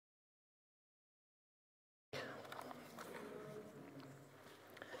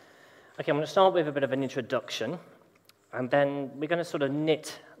Okay, I'm going to start with a bit of an introduction, and then we're going to sort of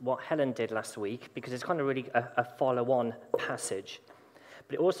knit what Helen did last week, because it's kind of really a follow-on passage.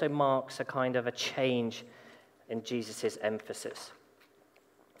 But it also marks a kind of a change in Jesus' emphasis.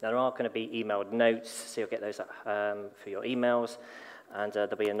 There are going to be emailed notes, so you'll get those for your emails, and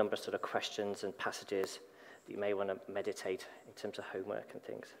there'll be a number of sort of questions and passages that you may want to meditate in terms of homework and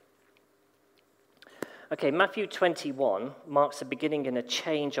things. Okay, Matthew 21 marks the beginning and a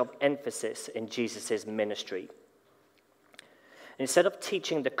change of emphasis in Jesus' ministry. Instead of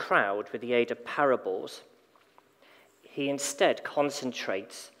teaching the crowd with the aid of parables, he instead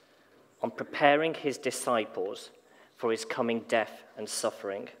concentrates on preparing his disciples for his coming death and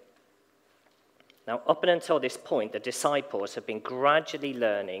suffering. Now, up until this point, the disciples have been gradually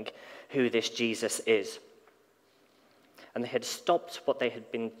learning who this Jesus is. And they had stopped what they had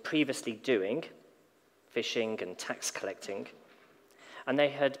been previously doing, fishing and tax collecting, and they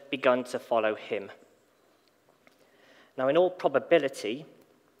had begun to follow him. Now, in all probability,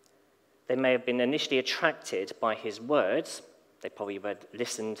 they may have been initially attracted by his words. They probably had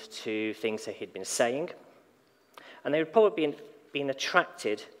listened to things that he'd been saying, and they would probably been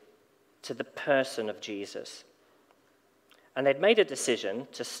attracted to the person of Jesus. And they'd made a decision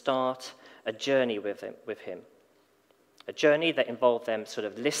to start a journey with him, a journey that involved them sort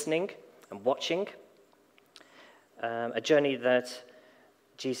of listening and watching, a journey that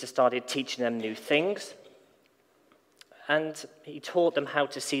Jesus started teaching them new things, and he taught them how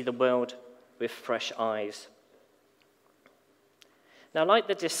to see the world with fresh eyes. Now, like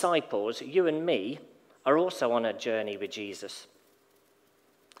the disciples, you and me are also on a journey with Jesus.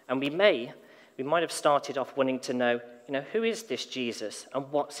 And we might have started off wanting to know, who is this Jesus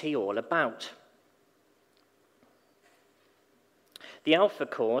and what's he all about? The Alpha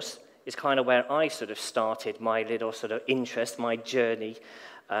course is kind of where I sort of started my little sort of interest, my journey.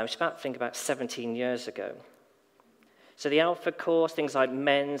 It's about 17 years ago. So the Alpha course, things like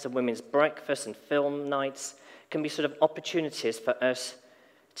men's and women's breakfast and film nights, can be sort of opportunities for us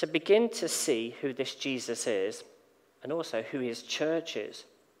to begin to see who this Jesus is and also who his church is.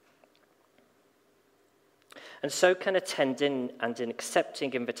 And so can attending and in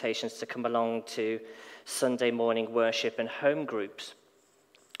accepting invitations to come along to Sunday morning worship and home groups.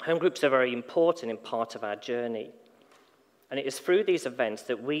 Home groups are very important in part of our journey. And it is through these events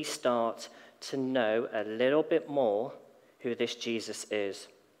that we start to know a little bit more who this Jesus is.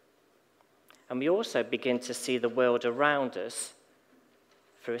 And we also begin to see the world around us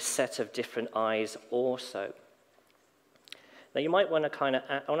through a set of different eyes also. Now, you might want to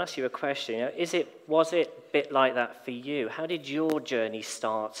I want to ask you a question. Was it a bit like that for you? How did your journey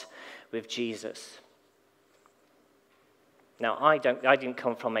start with Jesus? Now, I didn't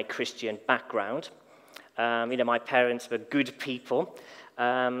come from a Christian background. My parents were good people.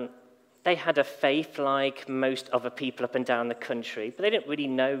 They had a faith like most other people up and down the country, but they didn't really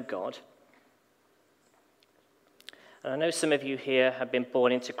know God. And I know some of you here have been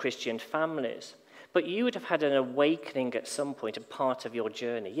born into Christian families, but you would have had an awakening at some point, a part of your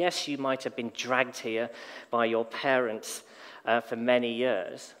journey. Yes, you might have been dragged here by your parents for many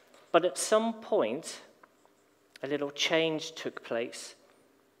years, but at some point, a little change took place.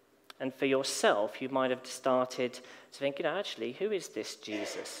 And for yourself, you might have started to think, actually, who is this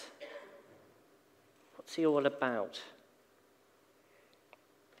Jesus? What's he all about?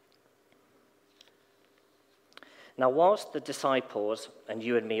 Now, whilst the disciples, and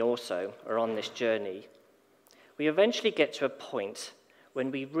you and me also, are on this journey, we eventually get to a point when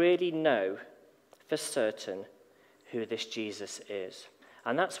we really know for certain who this Jesus is.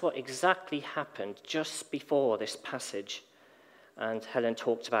 And that's what exactly happened just before this passage and Helen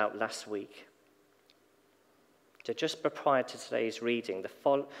talked about last week. So just prior to today's reading,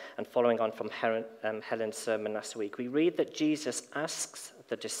 and following on from Helen's sermon last week, we read that Jesus asks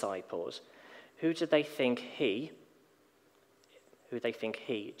the disciples, who they think he,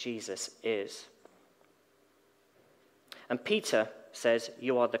 Jesus, is. And Peter says,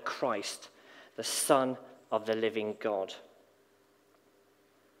 "You are the Christ, the Son of the living God."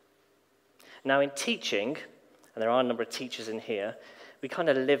 Now, in teaching, and there are a number of teachers in here, we kind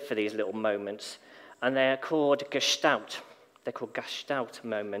of live for these little moments, and they're called gestalt. They're called gestalt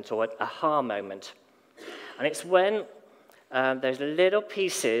moment or aha moment. And it's when those little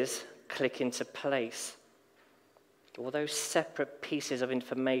pieces click into place. All those separate pieces of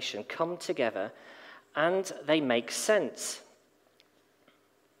information come together, and they make sense.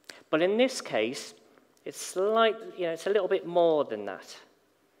 But in this case, it's it's a little bit more than that.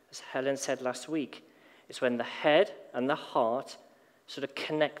 As Helen said last week, it's when the head and the heart sort of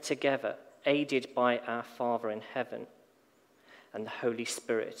connect together, aided by our Father in heaven and the Holy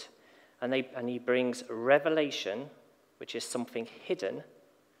Spirit. and he brings revelation, which is something hidden,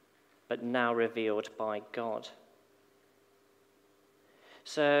 but now revealed by God.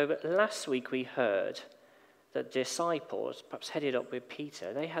 So last week we heard that disciples, perhaps headed up with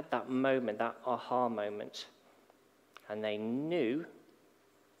Peter, they had that moment, that aha moment, and they knew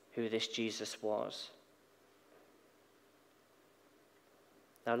who this Jesus was.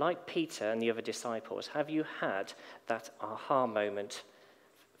 Now, like Peter and the other disciples, have you had that aha moment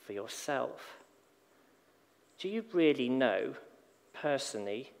for yourself? Do you really know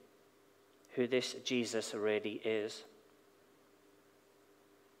personally who this Jesus really is?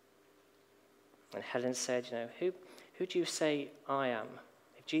 And Helen said, who do you say I am?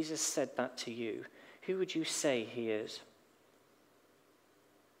 If Jesus said that to you, who would you say he is?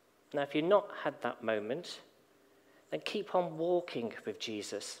 Now, if you've not had that moment, then keep on walking with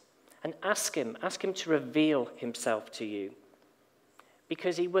Jesus and ask him to reveal himself to you.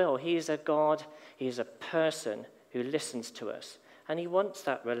 Because he will. He is a God, he is a person who listens to us, and he wants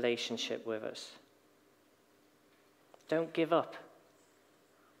that relationship with us. Don't give up.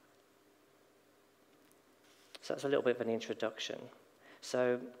 So that's a little bit of an introduction.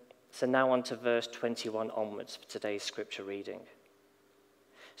 So now on to verse 21 onwards for today's scripture reading.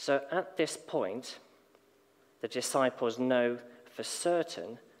 So at this point, the disciples know for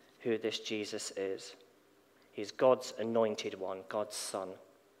certain who this Jesus is. He's God's anointed one, God's son.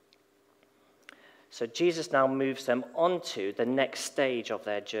 So Jesus now moves them on to the next stage of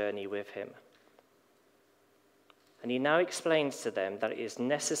their journey with him. And he now explains to them that it is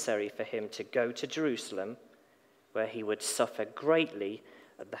necessary for him to go to Jerusalem, where he would suffer greatly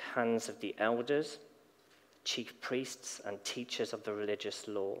at the hands of the elders, chief priests, and teachers of the religious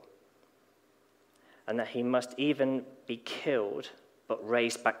law, and that he must even be killed, but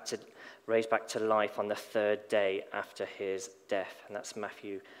raised back to life on the third day after his death. And that's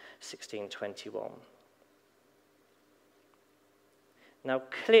Matthew 16:21. Now,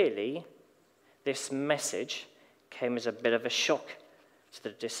 clearly, this message came as a bit of a shock to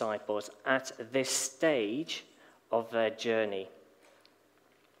the disciples at this stage of their journey.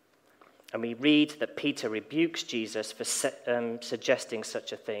 And we read that Peter rebukes Jesus for suggesting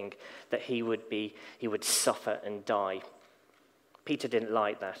such a thing, that he would suffer and die. Peter didn't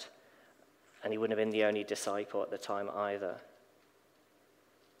like that, and he wouldn't have been the only disciple at the time either.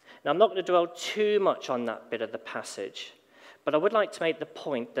 Now, I'm not going to dwell too much on that bit of the passage, but I would like to make the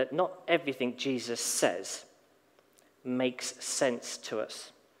point that not everything Jesus says makes sense to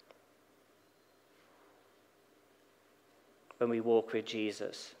us when we walk with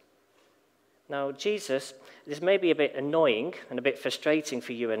Jesus. Now, Jesus, this may be a bit annoying and a bit frustrating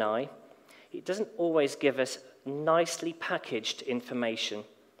for you and I. He doesn't always give us nicely packaged information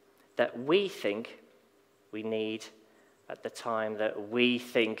that we think we need at the time that we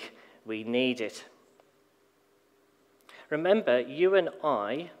think we need it. Remember, you and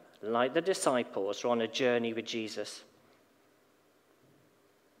I, like the disciples, are on a journey with Jesus.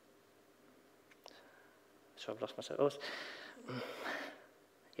 So I've lost myself.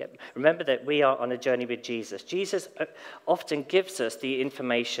 Yep. Remember that we are on a journey with Jesus. Jesus often gives us the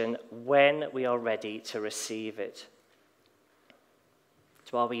information when we are ready to receive it.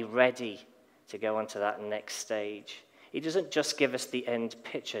 So are we ready to go on to that next stage? He doesn't just give us the end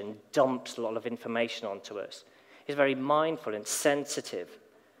picture and dumps a lot of information onto us. He's very mindful and sensitive.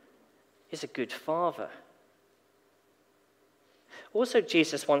 He's a good father. Also,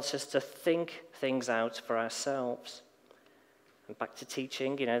 Jesus wants us to think things out for ourselves. And back to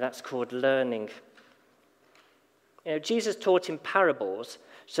teaching, that's called learning. Jesus taught in parables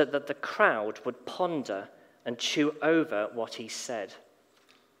so that the crowd would ponder and chew over what he said.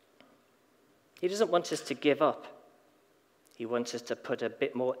 He doesn't want us to give up. He wants us to put a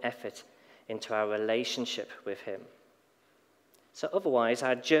bit more effort into our relationship with him. So otherwise,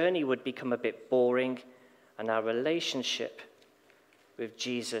 our journey would become a bit boring and our relationship with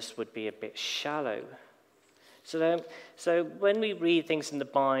Jesus would be a bit shallow. So when we read things in the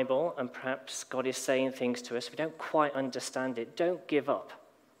Bible and perhaps God is saying things to us, we don't quite understand it, don't give up.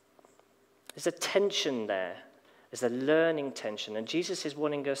 There's a tension there. There's a learning tension. And Jesus is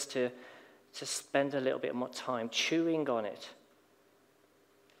wanting us to spend a little bit more time chewing on it.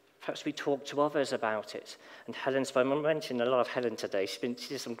 Perhaps we talk to others about it. And Helen's, I'm mentioning a lot of Helen today. She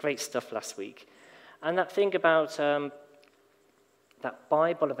did some great stuff last week. And that thing about that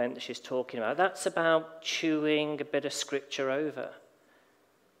Bible event that she's talking about, that's about chewing a bit of scripture over.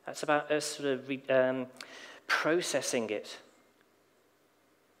 That's about us sort of processing it.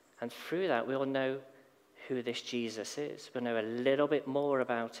 And through that, we'll know who this Jesus is. We'll know a little bit more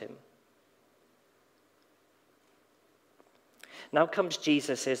about him. Now comes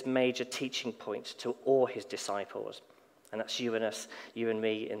Jesus' major teaching point to all his disciples, and that's you and us, you and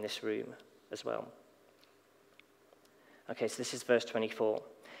me in this room as well. Okay, so this is verse 24.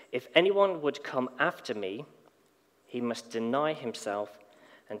 If anyone would come after me, he must deny himself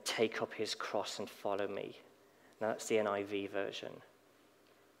and take up his cross and follow me. Now that's the NIV version.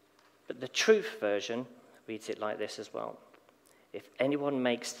 But the Truth version reads it like this as well. If anyone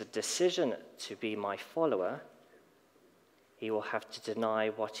makes the decision to be my follower, he will have to deny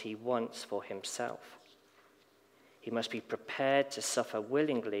what he wants for himself. He must be prepared to suffer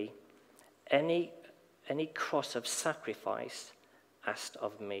willingly any cross of sacrifice asked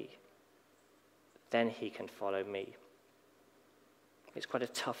of me. Then he can follow me. It's quite a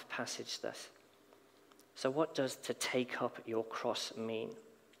tough passage, this. So what does to take up your cross mean?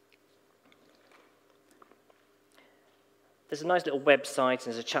 There's a nice little website, and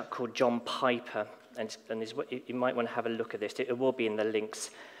there's a chap called John Piper, and you might want to have a look at this. It will be in the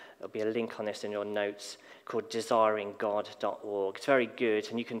links. There'll be a link on this in your notes called desiringgod.org. It's very good,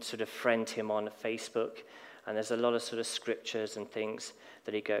 and you can sort of friend him on Facebook, and there's a lot of sort of scriptures and things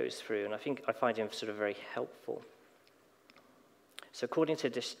that he goes through, and I find him sort of very helpful. So according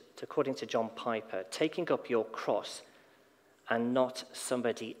to John Piper, taking up your cross and not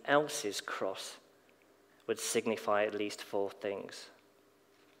somebody else's cross would signify at least 4 things.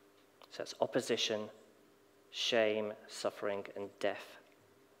 So that's opposition, shame, suffering, and death.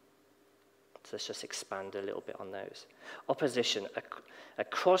 So let's just expand a little bit on those. Opposition. A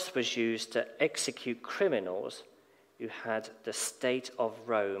cross was used to execute criminals who had the state of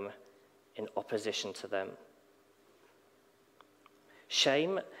Rome in opposition to them.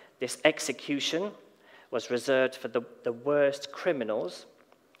 Shame. This execution was reserved for the worst criminals,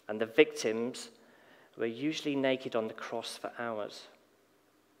 and the victims were usually naked on the cross for hours.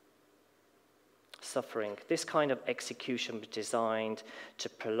 Suffering. This kind of execution was designed to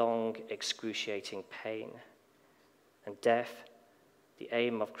prolong excruciating pain. And death, the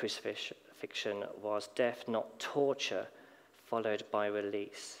aim of crucifixion was death, not torture, followed by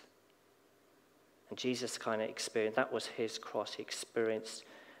release. And Jesus kind of experienced, that was his cross. He experienced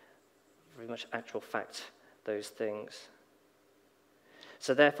very much actual fact those things.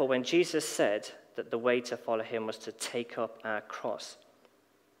 So therefore, when Jesus said that the way to follow him was to take up our cross,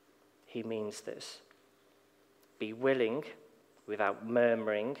 he means this. Be willing, without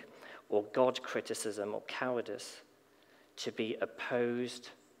murmuring or God criticism or cowardice, to be opposed,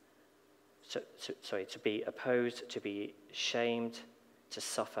 to be shamed, to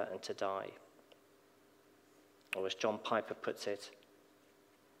suffer and to die. Or as John Piper puts it,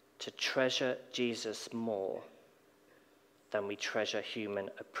 to treasure Jesus more than we treasure human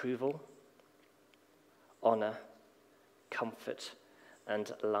approval, honor, comfort,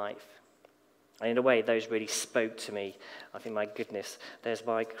 and life. And in a way, those really spoke to me. I think, my goodness, there's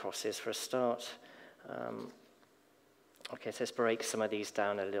my crosses for a start. Okay, so let's break some of these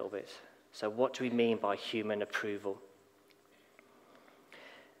down a little bit. So what do we mean by human approval?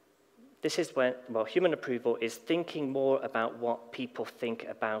 This is when, human approval is thinking more about what people think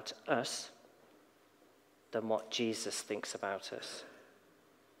about us than what Jesus thinks about us.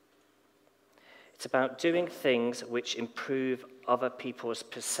 It's about doing things which improve other people's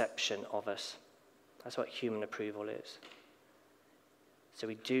perception of us. That's what human approval is. So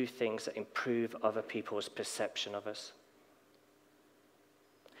we do things that improve other people's perception of us.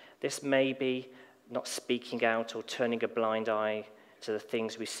 This may be not speaking out or turning a blind eye to the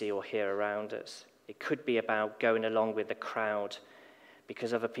things we see or hear around us. It could be about going along with the crowd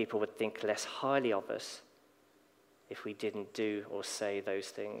because other people would think less highly of us if we didn't do or say those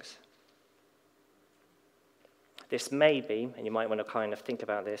things. This may be, and you might want to kind of think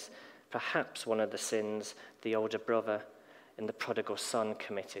about this, perhaps one of the sins the older brother in the prodigal son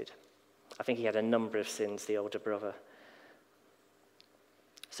committed. I think he had a number of sins, the older brother.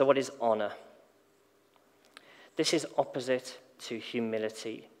 So what is honor? This is opposite to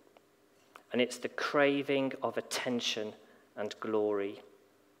humility, and it's the craving of attention and glory.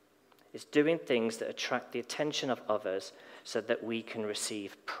 It's doing things that attract the attention of others so that we can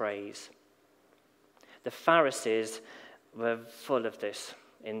receive praise. The Pharisees were full of this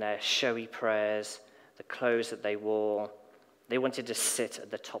in their showy prayers, the clothes that they wore. They wanted to sit at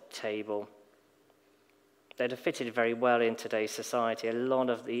the top table. They'd have fitted very well in today's society. A lot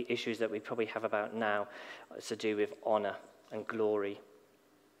of the issues that we probably have about now is to do with honor and glory.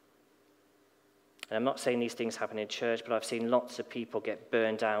 And I'm not saying these things happen in church, but I've seen lots of people get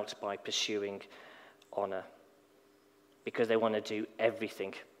burned out by pursuing honor because they want to do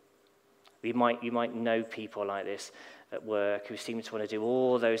everything. You might know people like this at work who seem to want to do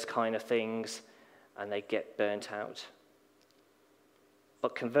all those kind of things, and they get burnt out.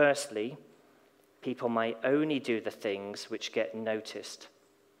 But conversely, people may only do the things which get noticed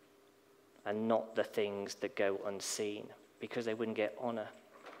and not the things that go unseen, because they wouldn't get honor.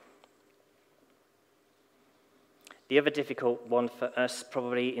 The other difficult one for us,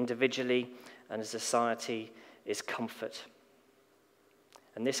 probably individually and as a society, is comfort.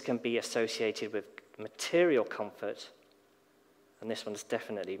 And this can be associated with material comfort, and this one's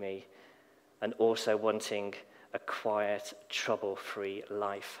definitely me, and also wanting a quiet, trouble-free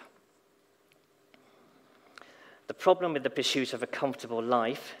life. The problem with the pursuit of a comfortable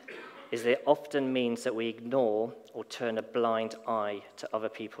life is that it often means that we ignore or turn a blind eye to other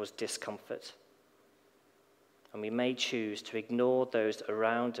people's discomfort. And we may choose to ignore those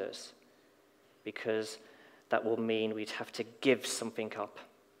around us because that will mean we'd have to give something up.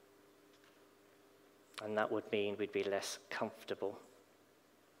 And that would mean we'd be less comfortable.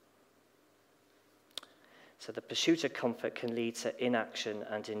 So the pursuit of comfort can lead to inaction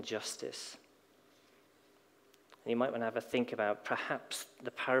and injustice. And you might want to have a think about perhaps the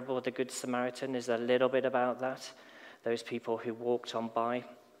parable of the Good Samaritan is a little bit about that, those people who walked on by.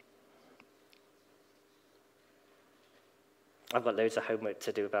 I've got loads of homework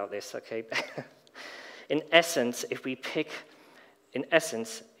to do about this, okay? In essence, if we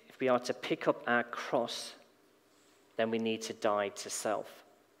are to pick up our cross, then we need to die to self.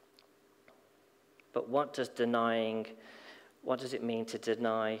 But what does it mean to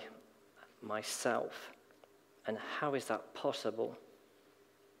deny myself? And how is that possible?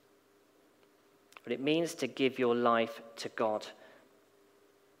 But it means to give your life to God.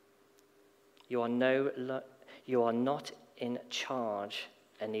 You are not in charge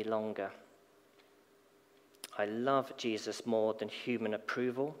any longer. I love Jesus more than human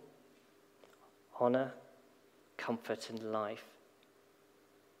approval, honor, comfort, and life.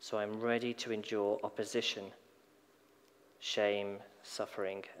 So I'm ready to endure opposition, shame,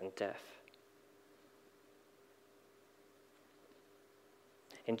 suffering, and death.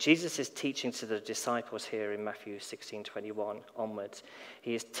 In Jesus' teaching to the disciples here in Matthew 16:21 onwards,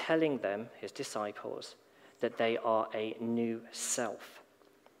 he is telling them, his disciples, that they are a new self,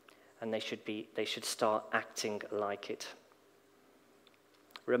 and they should start acting like it.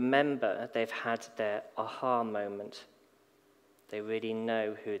 Remember, they've had their aha moment. They really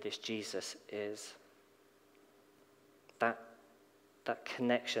know who this Jesus is. That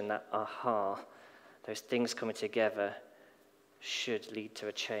connection, that aha, those things coming together should lead to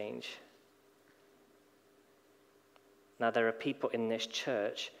a change. Now, there are people in this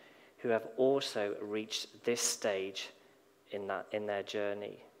church who have also reached this stage in their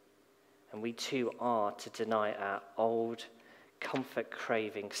journey. And we too are to deny our old,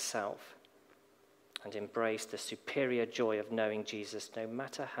 comfort-craving self and embrace the superior joy of knowing Jesus, no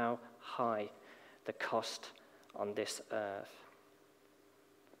matter how high the cost on this earth.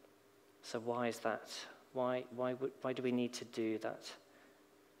 So why is that? Why do we need to do that?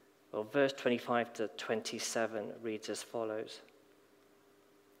 Well, verse 25 to 27 reads as follows.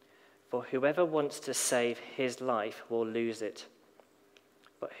 For whoever wants to save his life will lose it,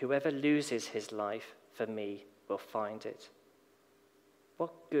 but whoever loses his life for me will find it.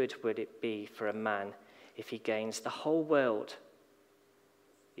 What good would it be for a man if he gains the whole world,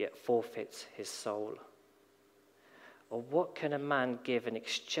 yet forfeits his soul? Or what can a man give in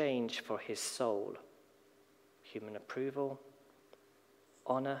exchange for his soul? Human approval,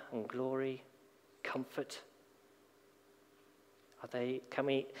 honor and glory, comfort?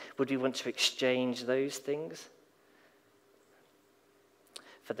 Would we want to exchange those things?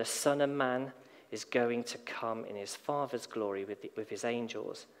 For the Son of Man is going to come in his Father's glory with his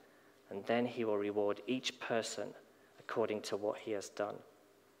angels, and then he will reward each person according to what he has done.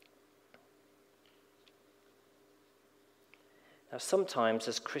 Now, sometimes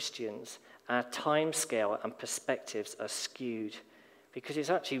as Christians, our time scale and perspectives are skewed because it's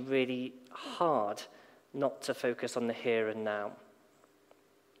actually really hard not to focus on the here and now.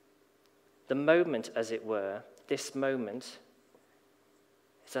 The moment, as it were, this moment,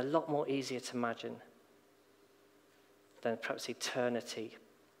 is a lot more easier to imagine than perhaps eternity.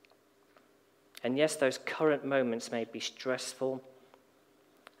 And yes, those current moments may be stressful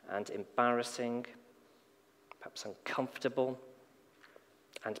and embarrassing, perhaps uncomfortable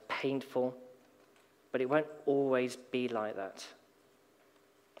and painful, but it won't always be like that.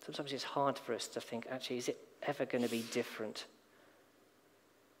 Sometimes it's hard for us to think, actually, is it ever going to be different?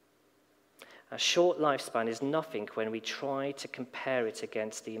 A short lifespan is nothing when we try to compare it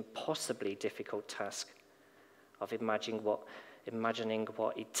against the impossibly difficult task of imagining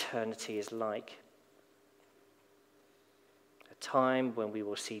what eternity is like. A time when we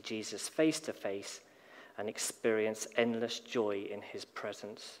will see Jesus face to face and experience endless joy in his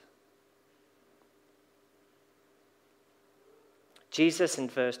presence. Jesus in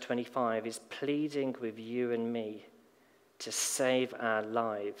verse 25 is pleading with you and me to save our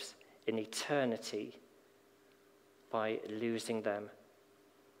lives in eternity by losing them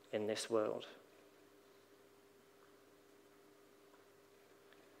in this world.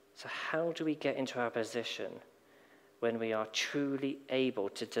 So how do we get into our position when we are truly able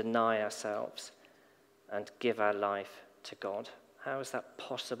to deny ourselves and give our life to God? How is that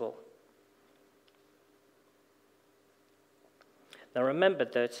possible? Now remember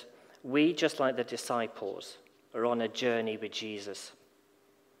that we, just like the disciples, are on a journey with Jesus.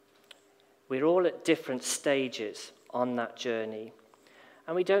 We're all at different stages on that journey,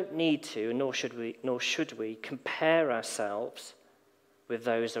 and we don't need to, nor should we compare ourselves with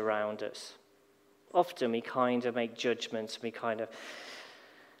those around us. Often we kind of make judgments, we kind of,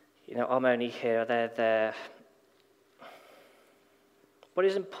 I'm only here, they're there. What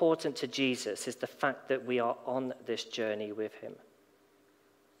is important to Jesus is the fact that we are on this journey with him.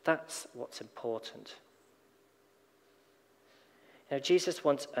 That's what's important. Jesus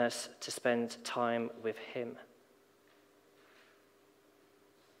wants us to spend time with him.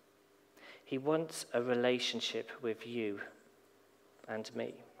 He wants a relationship with you and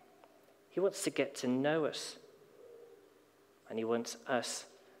me. He wants to get to know us, and he wants us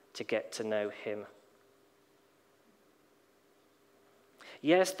to get to know him.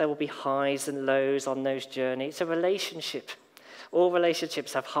 Yes, there will be highs and lows on those journeys. It's a relationship. All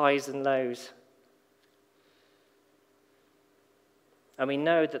relationships have highs and lows. And we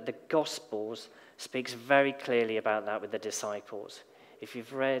know that the Gospels speaks very clearly about that with the disciples. If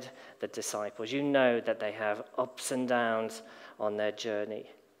you've read the disciples, you know that they have ups and downs on their journey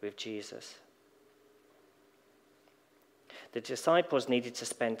with Jesus. The disciples needed to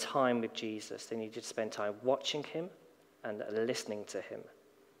spend time with Jesus. They needed to spend time watching him and listening to him.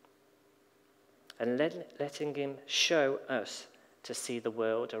 And letting him show us to see the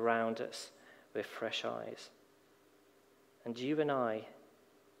world around us with fresh eyes. And you and I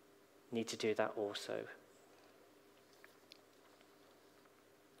need to do that also.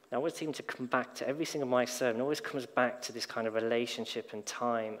 Now, I always seem to come back to every single my sermon, always comes back to this kind of relationship and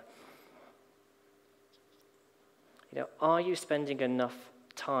time. Are you spending enough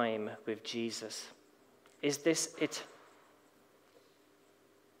time with Jesus? Is this it?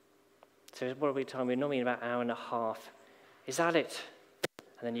 So what are we talking? We're normally about an hour and a half. Is that it?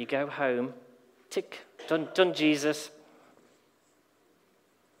 And then you go home, tick, done Jesus.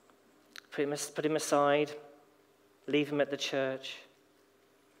 Put him aside, leave him at the church.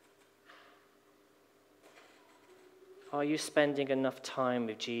 Are you spending enough time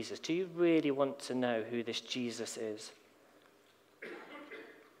with Jesus? Do you really want to know who this Jesus is?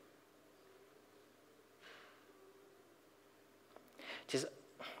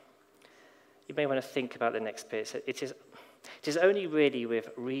 You may want to think about the next bit. It is only really with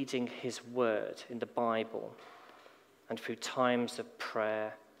reading his word in the Bible and through times of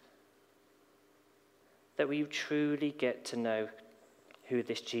prayer that we truly get to know who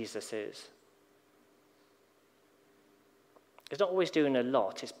this Jesus is. It's not always doing a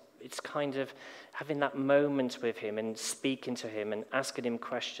lot. It's kind of having that moment with him and speaking to him and asking him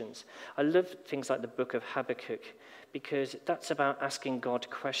questions. I love things like the book of Habakkuk because that's about asking God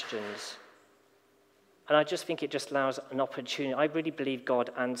questions. And I just think it just allows an opportunity. I really believe God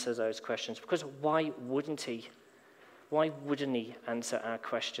answers those questions because why wouldn't he? Why wouldn't he answer our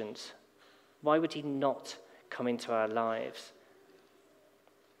questions? Why would he not come into our lives?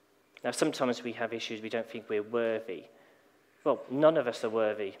 Now, sometimes we have issues we don't think we're worthy. Well, none of us are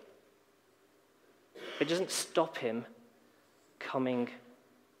worthy. It doesn't stop him coming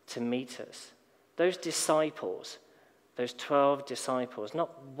to meet us. Those disciples, those 12 disciples,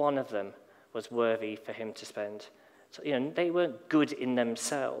 not one of them was worthy for him to spend. So, they weren't good in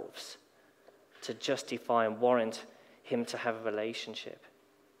themselves to justify and warrant him to have a relationship.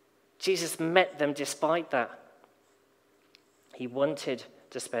 Jesus met them despite that. He wanted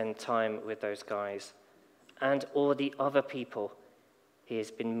to spend time with those guys and all the other people he has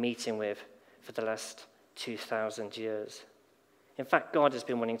been meeting with for the last 2,000 years. In fact, God has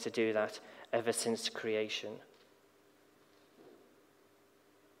been wanting to do that ever since creation.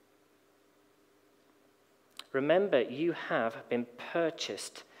 Remember, you have been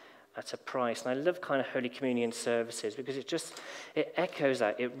purchased at a price. And I love kind of Holy Communion services because it echoes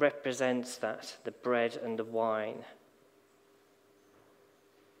that. It represents that, the bread and the wine.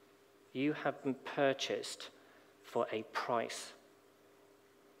 You have been purchased for a price.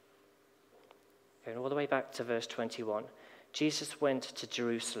 Going all the way back to verse 21, Jesus went to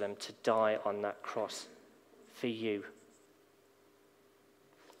Jerusalem to die on that cross for you.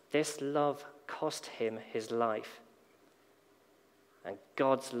 This love cost him his life, and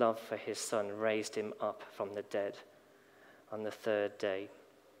God's love for his Son raised him up from the dead on the third day.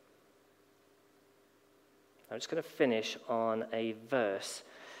 I'm just going to finish on a verse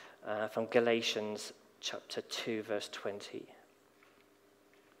from Galatians chapter 2, verse 20.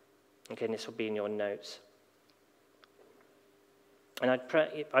 Again, this will be in your notes. And I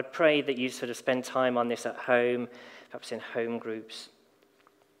pray that you sort of spend time on this at home, perhaps in home groups,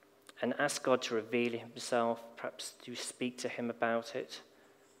 and ask God to reveal himself. Perhaps do speak to him about it.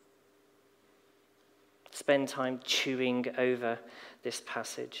 Spend time chewing over this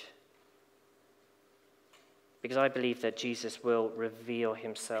passage, because I believe that Jesus will reveal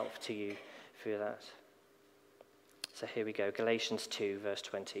himself to you through that. So here we go, Galatians 2, verse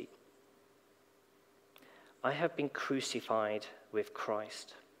 20. I have been crucified with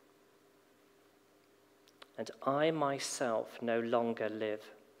Christ, and I myself no longer live,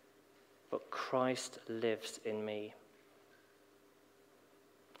 but Christ lives in me.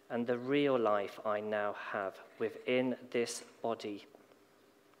 And the real life I now have within this body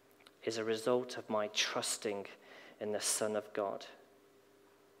is a result of my trusting in the Son of God,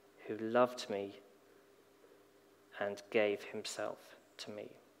 who loved me and gave himself to me.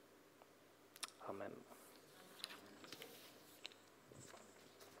 Amen.